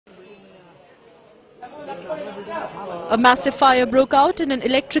A massive fire broke out in an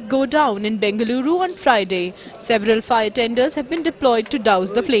electric godown in Bengaluru on Friday. Several fire tenders have been deployed to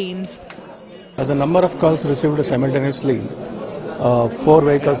douse the flames. As a number of calls received simultaneously, 4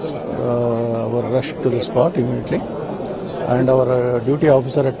 vehicles were rushed to the spot immediately, and our duty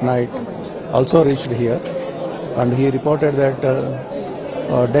officer at night also reached here, and he reported that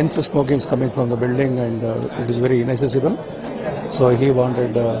dense smoke is coming from the building and it is very inaccessible. So he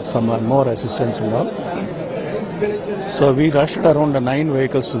wanted some more assistance and all. So we rushed around 9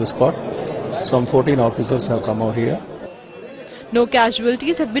 vehicles to the spot. Some 14 officers have come out here. No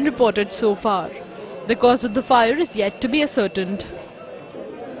casualties have been reported so far. The cause of the fire is yet to be ascertained.